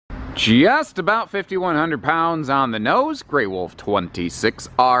Just about 5,100 pounds on the nose, Grey Wolf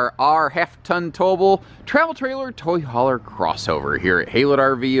 26RR half-ton towable travel trailer toy hauler crossover here at Haylett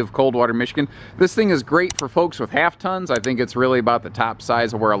RV of Coldwater, Michigan. This thing is great for folks with half tons. I think it's really about the top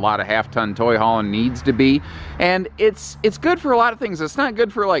size of where a lot of half-ton toy hauling needs to be, and it's good for a lot of things. It's not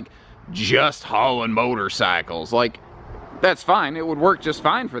good for like just hauling motorcycles. Like, that's fine. It would work just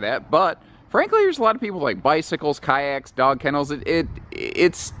fine for that, but frankly, there's a lot of people like bicycles, kayaks, dog kennels.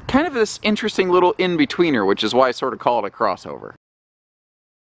 It's kind of this interesting little in-betweener, which is why I sort of call it a crossover.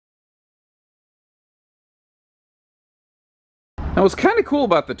 Now, what's kind of cool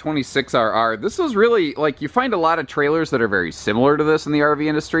about the 26RR, this was really, like, you find a lot of trailers that are very similar to this in the RV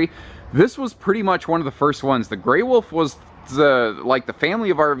industry. This was pretty much one of the first ones. The Grey Wolf was the family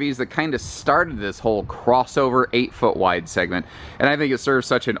of RVs that kind of started this whole crossover 8-foot wide segment, and I think it serves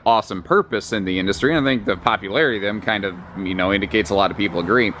such an awesome purpose in the industry, and I think the popularity of them kind of, you know, indicates a lot of people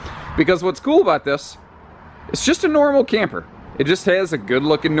agree. Because what's cool about this, it's just a normal camper. It just has a good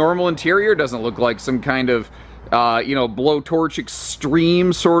looking normal interior. It doesn't look like some kind of you know, blowtorch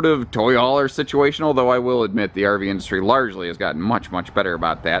extreme sort of toy hauler situation, although I will admit the RV industry largely has gotten much better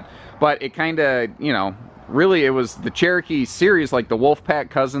about that. But it kind of, you know, really, it was the Cherokee series, like the Wolfpack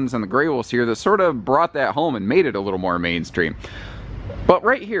Cousins and the Grey Wolves here, that sort of brought that home and made it a little more mainstream. But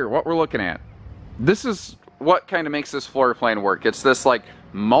right here, what we're looking at, this is what kind of makes this floor plan work. It's this like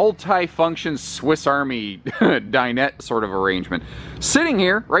multi-function Swiss Army dinette sort of arrangement. Sitting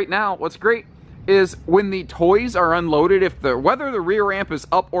here right now, what's great is when the toys are unloaded, whether the rear ramp is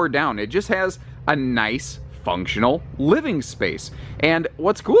up or down, it just has a nice functional living space. And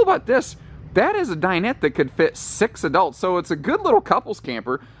what's cool about this, that is a dinette that could fit 6 adults, so it's a good little couples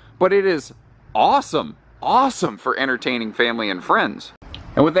camper, but it is awesome for entertaining family and friends.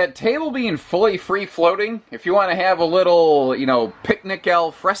 And with that table being fully free floating, if you want to have a little, you know, picnic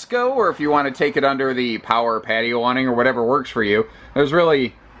al fresco, or if you want to take it under the power patio awning or whatever works for you, there's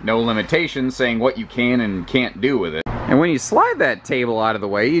really no limitations saying what you can and can't do with it. And when you slide that table out of the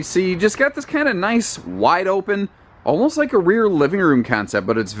way, you see you just got this kind of nice, wide open, almost like a rear living room concept,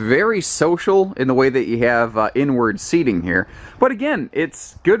 but it's very social in the way that you have inward seating here. But again,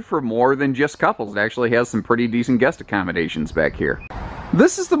 it's good for more than just couples. It actually has some pretty decent guest accommodations back here.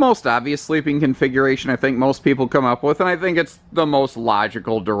 This is the most obvious sleeping configuration I think most people come up with, and I think it's the most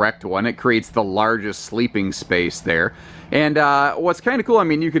logical, direct one. It creates the largest sleeping space there. And what's kind of cool, I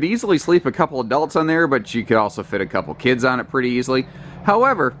mean, you could easily sleep a couple adults on there, but you could also fit a couple kids on it pretty easily.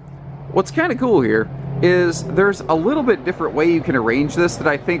 However, what's kind of cool here is there's a little bit different way you can arrange this that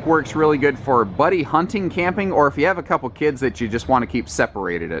I think works really good for buddy hunting camping, or if you have a couple kids that you just want to keep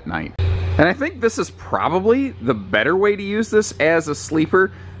separated at night. And I think this is probably the better way to use this as a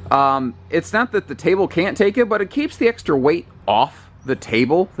sleeper. It's not that the table can't take it, but it keeps the extra weight off the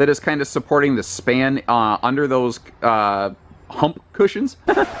table that is kind of supporting the span under those hump cushions,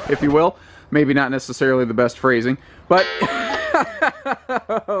 if you will. Maybe not necessarily the best phrasing, but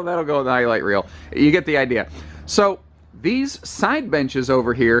that'll go in the highlight reel. You get the idea. So these side benches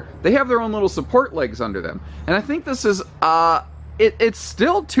over here, they have their own little support legs under them. And I think this is, it's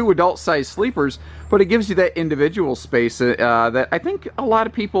still 2 adult-sized sleepers, but it gives you that individual space that I think a lot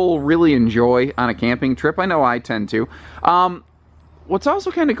of people really enjoy on a camping trip. I know I tend to. What's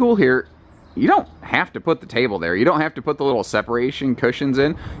also kind of cool here, you don't have to put the table there. You don't have to put the little separation cushions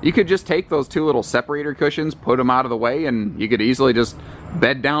in. You could just take those 2 little separator cushions, put them out of the way, and you could easily just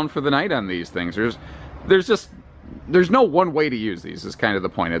bed down for the night on these things. There's no one way to use these, is kind of the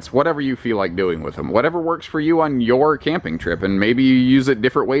point. It's whatever you feel like doing with them. Whatever works for you on your camping trip, and maybe you use it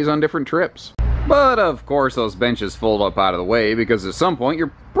different ways on different trips. But of course those benches fold up out of the way, because at some point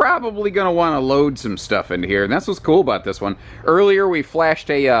you're probably going to want to load some stuff into here, and that's what's cool about this one. Earlier we flashed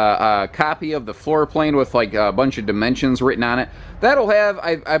a copy of the floor plan with like a bunch of dimensions written on it. That'll have,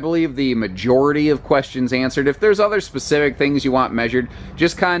 I believe, the majority of questions answered. If there's other specific things you want measured,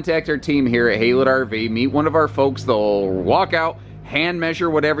 just contact our team here at Haylett RV, meet one of our folks. They'll walk out, hand measure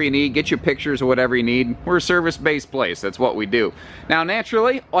whatever you need, get you pictures of whatever you need. We're a service-based place. That's what we do. Now,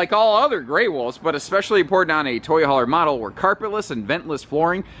 naturally, like all other Grey Wolves, but especially important on a toy hauler model, we're carpetless and ventless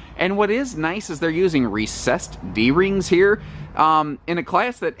flooring. And what is nice is they're using recessed D-rings here in a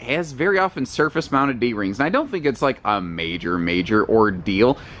class that has very often surface-mounted D-rings. And I don't think it's like a major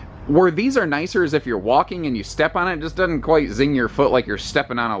ordeal. Where these are nicer is if you're walking and you step on it, it just doesn't quite zing your foot like you're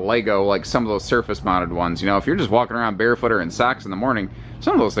stepping on a Lego like some of those surface mounted ones. You know, if you're just walking around barefoot or in socks in the morning,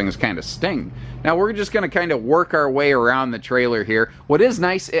 Some of those things kind of sting. Now we're just going to kind of work our way around the trailer here. What is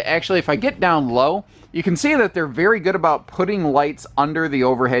nice, actually, if I get down low, you can see that they're very good about putting lights under the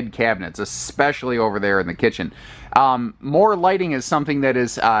overhead cabinets, especially over there in the kitchen. More lighting is something that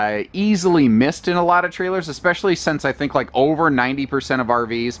is easily missed in a lot of trailers, especially since I think like over 90% of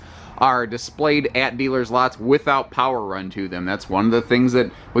RVs are displayed at dealers' lots without power run to them. That's one of the things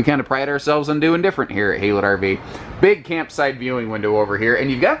that we kind of pride ourselves on doing different here at Haylett RV. Big campsite viewing window over here, and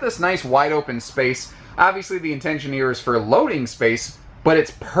you've got this nice wide open space. Obviously the intention here is for loading space, but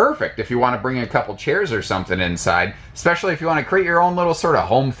it's perfect if you want to bring a couple chairs or something inside, especially if you want to create your own little sort of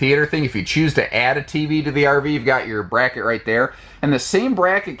home theater thing. If you choose to add a TV to the RV, you've got your bracket right there. And the same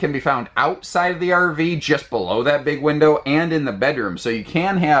bracket can be found outside of the RV, just below that big window, and in the bedroom. So you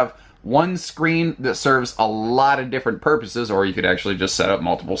can have one screen that serves a lot of different purposes, or you could actually just set up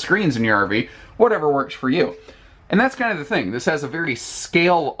multiple screens in your RV, whatever works for you. And that's kind of the thing. This has a very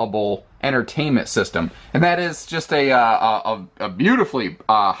scalable entertainment system, and that is just a beautifully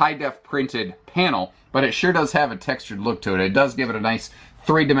high-def printed panel, but it sure does have a textured look to it. It does give it a nice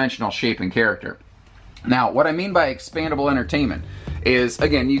three-dimensional shape and character. Now, what I mean by expandable entertainment is,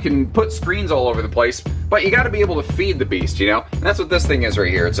 again, you can put screens all over the place, but you got to be able to feed the beast, you know? And that's what this thing is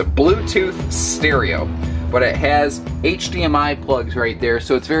right here. It's a Bluetooth stereo, but it has HDMI plugs right there,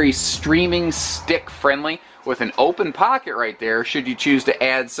 so it's very streaming stick friendly, with an open pocket right there should you choose to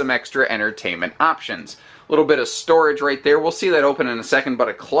add some extra entertainment options. A little bit of storage right there. We'll see that open in a second, but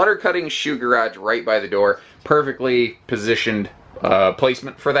a clutter-cutting shoe garage right by the door. Perfectly positioned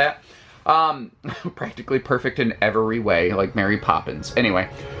placement for that. Practically perfect in every way, like Mary Poppins. Anyway,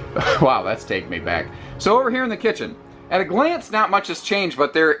 wow, that's taking me back. So over here in the kitchen, at a glance, not much has changed,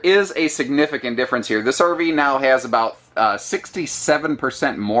 but there is a significant difference here. This RV now has about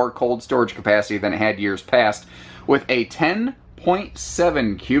 67% more cold storage capacity than it had years past, with a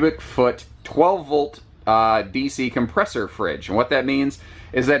 10.7 cubic foot, 12 volt DC compressor fridge. And what that means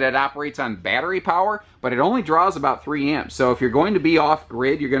is that it operates on battery power, but it only draws about 3 amps. So if you're going to be off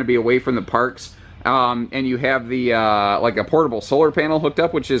grid, you're going to be away from the parks, and you have the like a portable solar panel hooked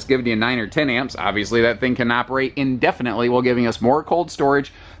up, which is giving you 9 or 10 amps. Obviously that thing can operate indefinitely while giving us more cold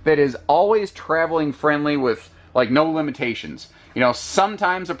storage that is always traveling friendly with like no limitations. You know,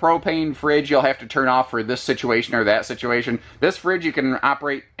 sometimes a propane fridge you'll have to turn off for this situation or that situation. This fridge you can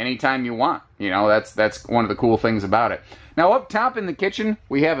operate anytime you want. You know, that's one of the cool things about it. Now up top in the kitchen,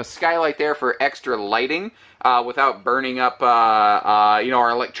 we have a skylight there for extra lighting without burning up you know,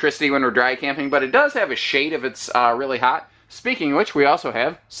 our electricity when we're dry camping, but it does have a shade if it's really hot. Speaking of which, we also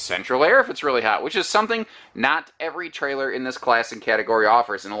have central air if it's really hot, which is something not every trailer in this class and category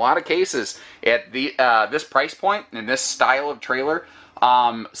offers. In a lot of cases, at the this price point, in this style of trailer,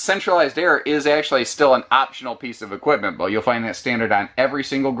 centralized air is actually still an optional piece of equipment, but you'll find that standard on every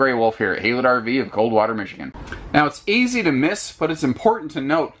single Grey Wolf here at Haylett RV of Coldwater, Michigan. Now, it's easy to miss, but it's important to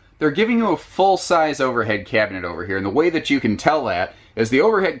note they're giving you a full-size overhead cabinet over here, and the way that you can tell that is the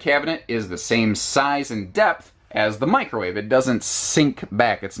overhead cabinet is the same size and depth as the microwave. It doesn't sink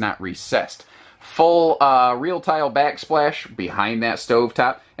back, it's not recessed. Full real tile backsplash behind that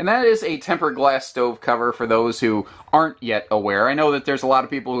stovetop, and that is a tempered glass stove cover for those who aren't yet aware. I know that there's a lot of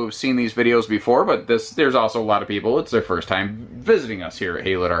people who have seen these videos before, but there's also a lot of people, it's their first time visiting us here at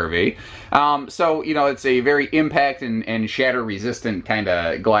Haylett RV. So, you know, it's a very impact and shatter resistant kind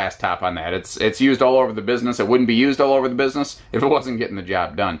of glass top on that. It's used all over the business. It wouldn't be used all over the business if it wasn't getting the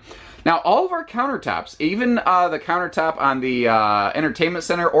job done. Now, all of our countertops, even the countertop on the entertainment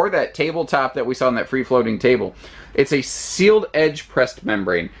center or that tabletop that we saw on that free-floating table, it's a sealed edge pressed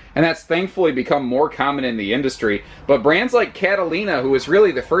membrane. And that's thankfully become more common in the industry. But brands like Catalina, who was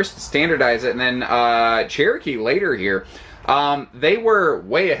really the first to standardize it, and then Cherokee later here, they were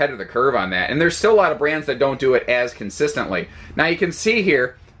way ahead of the curve on that. And there's still a lot of brands that don't do it as consistently. Now, you can see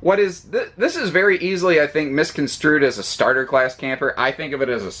here, this is very easily, I think, misconstrued as a starter class camper. I think of it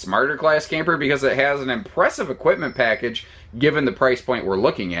as a smarter class camper because it has an impressive equipment package given the price point we're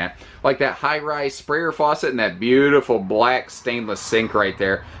looking at. Like that high-rise sprayer faucet and that beautiful black stainless sink right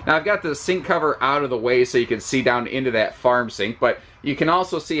there. Now I've got the sink cover out of the way so you can see down into that farm sink, but you can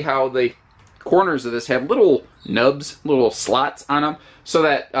also see how the corners of this have little nubs, little slots on them, so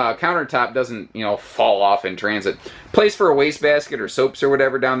that countertop doesn't, you know, fall off in transit. Place for a wastebasket or soaps or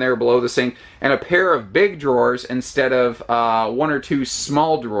whatever down there below the sink, and a pair of big drawers instead of 1 or 2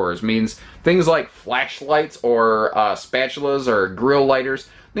 small drawers means things like flashlights or spatulas or grill lighters,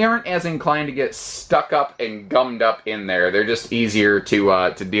 they aren't as inclined to get stuck up and gummed up in there. They're just easier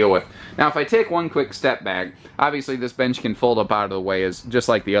to deal with. Now, if I take one quick step back, obviously this bench can fold up out of the way just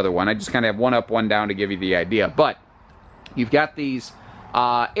like the other one. I just kind of have one up, one down to give you the idea. But you've got these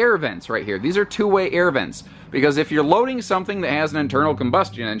air vents right here. These are two-way air vents, because if you're loading something that has an internal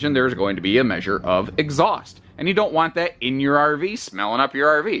combustion engine, there's going to be a measure of exhaust. And you don't want that in your RV, smelling up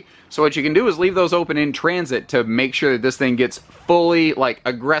your RV. So what you can do is leave those open in transit to make sure that this thing gets fully, like,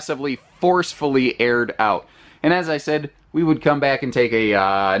 aggressively, forcefully aired out. And as I said, we would come back and take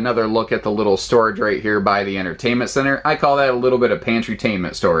another look at the little storage right here by the entertainment center. I call that a little bit of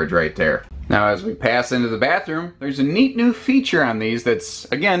pantrytainment storage right there. Now as we pass into the bathroom, there's a neat new feature on these that's,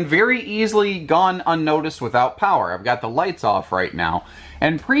 again, very easily gone unnoticed without power. I've got the lights off right now.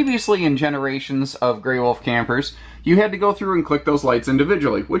 And previously in generations of Grey Wolf campers, you had to go through and click those lights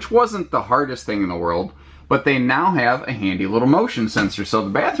individually, which wasn't the hardest thing in the world. But they now have a handy little motion sensor, so the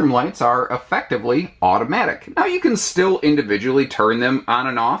bathroom lights are effectively automatic. Now you can still individually turn them on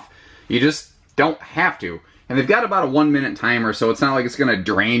and off, you just don't have to. And they've got about a 1-minute timer, so it's not like it's going to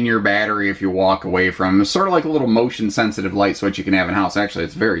drain your battery if you walk away from them. It's sort of like a little motion sensitive light switch you can have in-house. Actually,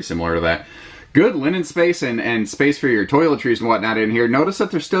 it's very similar to that. Good linen space and space for your toiletries and whatnot in here. Notice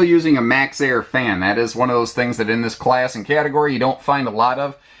that they're still using a max air fan. That is one of those things that in this class and category you don't find a lot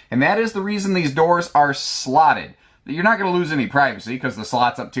of. And that is the reason these doors are slotted. You're not going to lose any privacy because the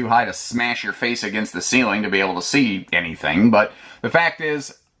slot's up too high to smash your face against the ceiling to be able to see anything. But the fact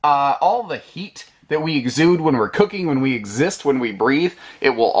is, all the heat that we exude when we're cooking, when we exist, when we breathe,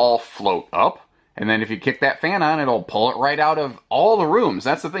 it will all float up. And then if you kick that fan on, it'll pull it right out of all the rooms.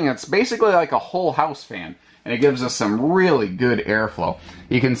 That's the thing. It's basically like a whole house fan. And it gives us some really good airflow.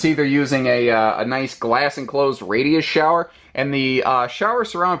 You can see they're using a nice glass enclosed radius shower. And the shower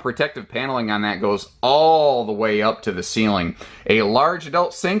surround protective paneling on that goes all the way up to the ceiling. A large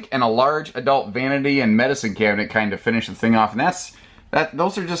adult sink and a large adult vanity and medicine cabinet kind of finish the thing off. And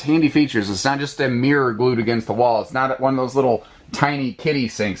those are just handy features. It's not just a mirror glued against the wall. It's not one of those little tiny kiddie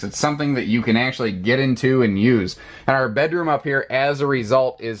sinks. It's something that you can actually get into and use. And our bedroom up here, as a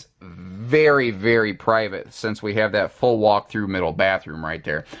result, is very, very private since we have that full walk-through middle bathroom right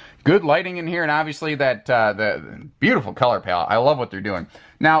there. Good lighting in here, and obviously that the beautiful color palette. I love what they're doing.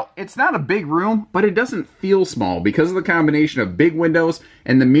 Now, it's not a big room, but it doesn't feel small because of the combination of big windows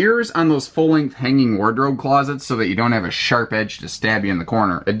and the mirrors on those full-length hanging wardrobe closets so that you don't have a sharp edge to stab you in the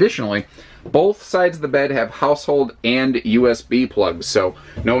corner. Additionally, both sides of the bed have household and USB plugs, so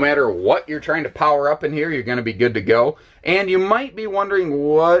no matter what you're trying to power up in here, you're going to be good to go. And you might be wondering,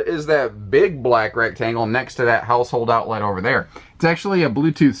 what is that big black rectangle next to that household outlet over there? It's actually a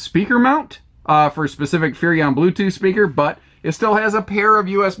Bluetooth speaker mount for a specific Furrion Bluetooth speaker, but it still has a pair of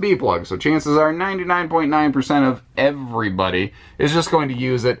USB plugs, so chances are 99.9% of everybody is just going to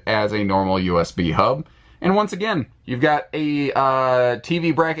use it as a normal USB hub. And once again, you've got a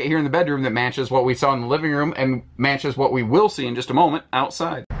TV bracket here in the bedroom that matches what we saw in the living room and matches what we will see in just a moment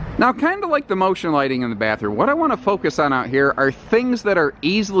outside. Now, kind of like the motion lighting in the bathroom, what I want to focus on out here are things that are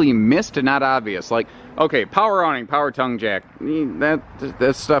easily missed and not obvious. Like, okay, power awning, power tongue jack.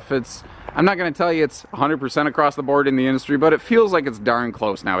 That stuff, I'm not going to tell you it's 100% across the board in the industry, but it feels like it's darn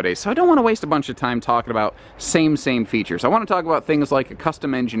close nowadays. So I don't want to waste a bunch of time talking about same features. I want to talk about things like a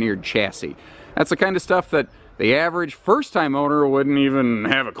custom engineered chassis. That's the kind of stuff that the average first-time owner wouldn't even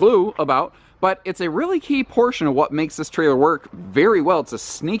have a clue about, but it's a really key portion of what makes this trailer work very well. It's a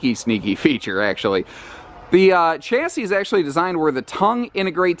sneaky feature, actually. The chassis is actually designed where the tongue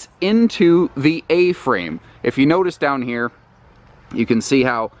integrates into the A-frame. If you notice down here, you can see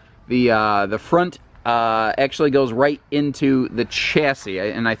how the front actually goes right into the chassis,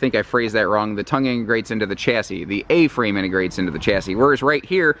 and I think I phrased that wrong. The tongue integrates into the chassis. The A-frame integrates into the chassis, whereas right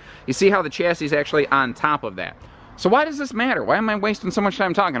here, you see how the chassis is actually on top of that. So why does this matter? Why am I wasting so much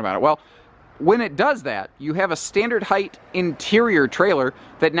time talking about it? Well, when it does that, you have a standard height interior trailer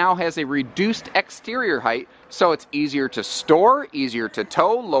that now has a reduced exterior height, so it's easier to store, easier to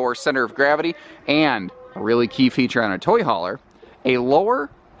tow, lower center of gravity, and a really key feature on a toy hauler, a lower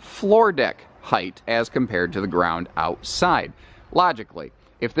floor deck height as compared to the ground outside. Logically,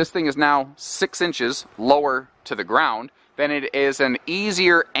 if this thing is now 6 inches lower to the ground, then it is an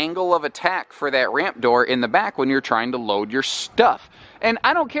easier angle of attack for that ramp door in the back when you're trying to load your stuff. And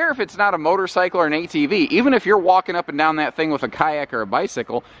I don't care if it's not a motorcycle or an ATV, even if you're walking up and down that thing with a kayak or a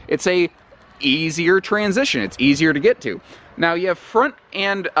bicycle, it's a easier transition. It's easier to get to. Now you have front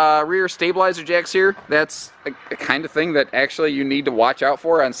and rear stabilizer jacks here. That's a kind of thing that actually you need to watch out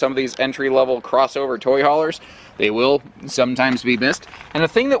for on some of these entry-level crossover toy haulers. They will sometimes be missed. And the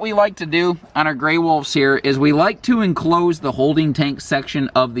thing that we like to do on our Gray Wolves here is we like to enclose the holding tank section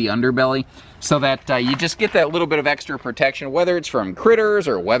of the underbelly so that you just get that little bit of extra protection, whether it's from critters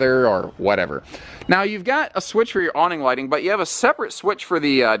or weather or whatever. Now you've got a switch for your awning lighting, but you have a separate switch for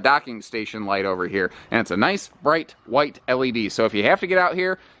the docking station light over here. And it's a nice, bright, white LED. So if you have to get out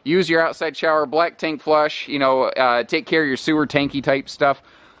here, use your outside shower, black tank flush, you know, take care of your sewer tanky type stuff,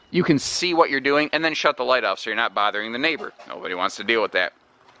 you can see what you're doing, and then shut the light off so you're not bothering the neighbor. Nobody wants to deal with that.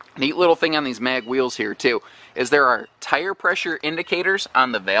 Neat little thing on these mag wheels here too is there are tire pressure indicators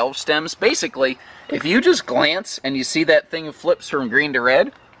on the valve stems. Basically, if you just glance and you see that thing flips from green to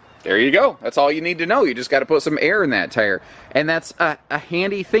red, there you go. That's all you need to know. You just got to put some air in that tire. And that's a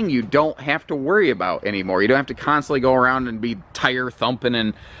handy thing you don't have to worry about anymore. You don't have to constantly go around and be tire thumping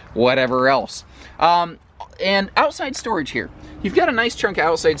and whatever else. And outside storage here. You've got a nice chunk of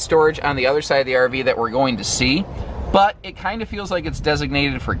outside storage on the other side of the RV that we're going to see, but it kind of feels like it's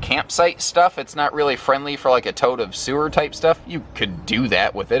designated for campsite stuff. It's not really friendly for like a tote of sewer type stuff. You could do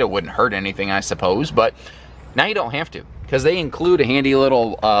that with it. It wouldn't hurt anything, I suppose, but now you don't have to, because they include a handy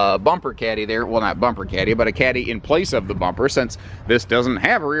little bumper caddy there. Well, not bumper caddy, but a caddy in place of the bumper, since this doesn't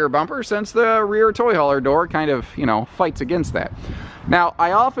have a rear bumper, since the rear toy hauler door kind of, you know, fights against that. Now,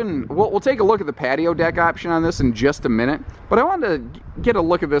 we'll take a look at the patio deck option on this in just a minute, but I wanted to get a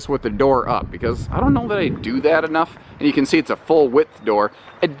look at this with the door up, because I don't know that I do that enough, and you can see it's a full width door.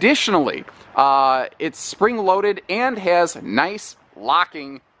 Additionally, it's spring-loaded and has nice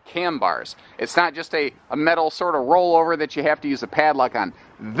locking cam bars. It's not just a metal sort of rollover that you have to use a padlock on.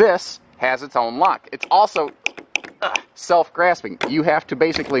 This has its own lock. It's also self-grasping. You have to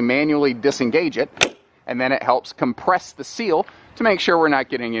basically manually disengage it, and then it helps compress the seal to make sure we're not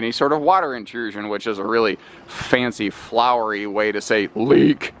getting any sort of water intrusion, which is a really fancy, flowery way to say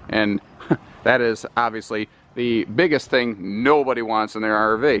leak. And that is obviously the biggest thing nobody wants in their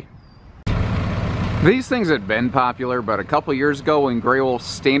RV. These things had been popular, but a couple years ago when Gray Wolf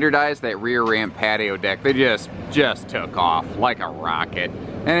standardized that rear ramp patio deck, they just took off like a rocket.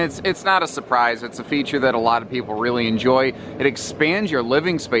 And it's not a surprise. It's a feature that a lot of people really enjoy. It expands your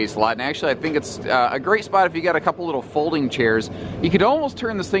living space a lot, and actually I think it's a great spot if you got a couple little folding chairs. You could almost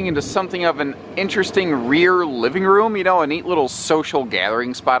turn this thing into something of an interesting rear living room, you know, a neat little social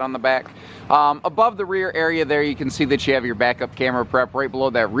gathering spot on the back. Above the rear area there, you can see that you have your backup camera prep right below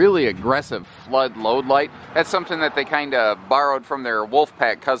that really aggressive flood load light. That's something that they kind of borrowed from their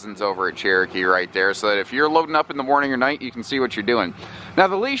Wolfpack cousins over at Cherokee right there, so that if you're loading up in the morning or night, you can see what you're doing. Now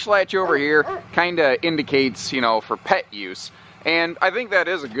the leash latch over here kind of indicates, you know, for pet use. And I think that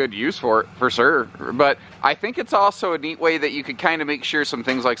is a good use for it, for sure. But I think it's also a neat way that you could kind of make sure some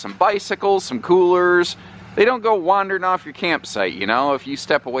things like some bicycles, some coolers, they don't go wandering off your campsite, you know. If you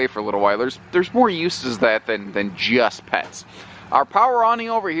step away for a little while, there's more uses to that than just pets. Our power awning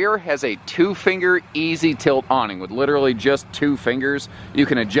over here has a 2-finger easy tilt awning with literally just 2 fingers. You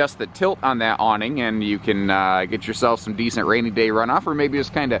can adjust the tilt on that awning and you can get yourself some decent rainy day runoff, or maybe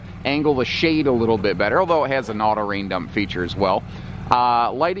just kind of angle the shade a little bit better, although it has an auto rain dump feature as well.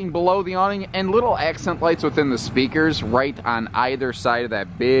 Lighting below the awning and little accent lights within the speakers right on either side of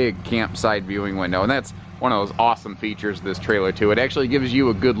that big campsite viewing window. And that's one of those awesome features of this trailer too. It actually gives you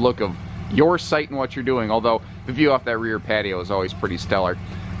a good look of your site and what you're doing, although the view off that rear patio is always pretty stellar.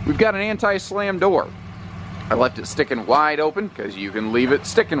 We've got an anti-slam door. I left it sticking wide open because you can leave it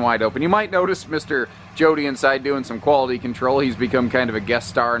sticking wide open. You might notice Mr. Jody inside doing some quality control. He's become kind of a guest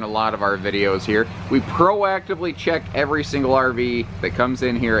star in a lot of our videos here. We proactively check every single RV that comes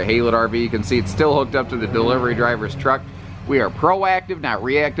in here at Haylett RV. You can see it's still hooked up to the delivery driver's truck. We are proactive, not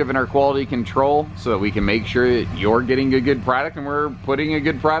reactive in our quality control, so that we can make sure that you're getting a good product and we're putting a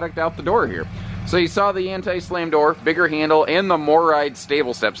good product out the door here. So you saw the anti-slam door, bigger handle, and the MORryde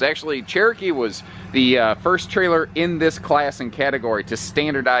stable steps. Actually, Cherokee was the first trailer in this class and category to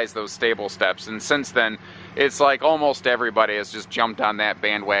standardize those stable steps, and since then, it's like almost everybody has just jumped on that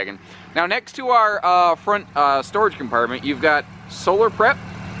bandwagon. Now, next to our front storage compartment, you've got solar prep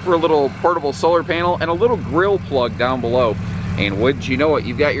for a little portable solar panel and a little grill plug down below. And wouldn't you know it,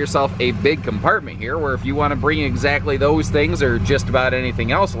 you've got yourself a big compartment here where if you want to bring exactly those things or just about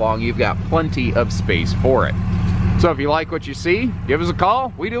anything else along, you've got plenty of space for it. So if you like what you see, give us a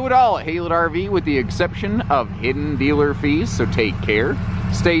call. We do it all at Haylett RV with the exception of hidden dealer fees. So take care,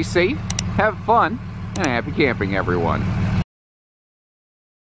 stay safe, have fun, and happy camping, everyone.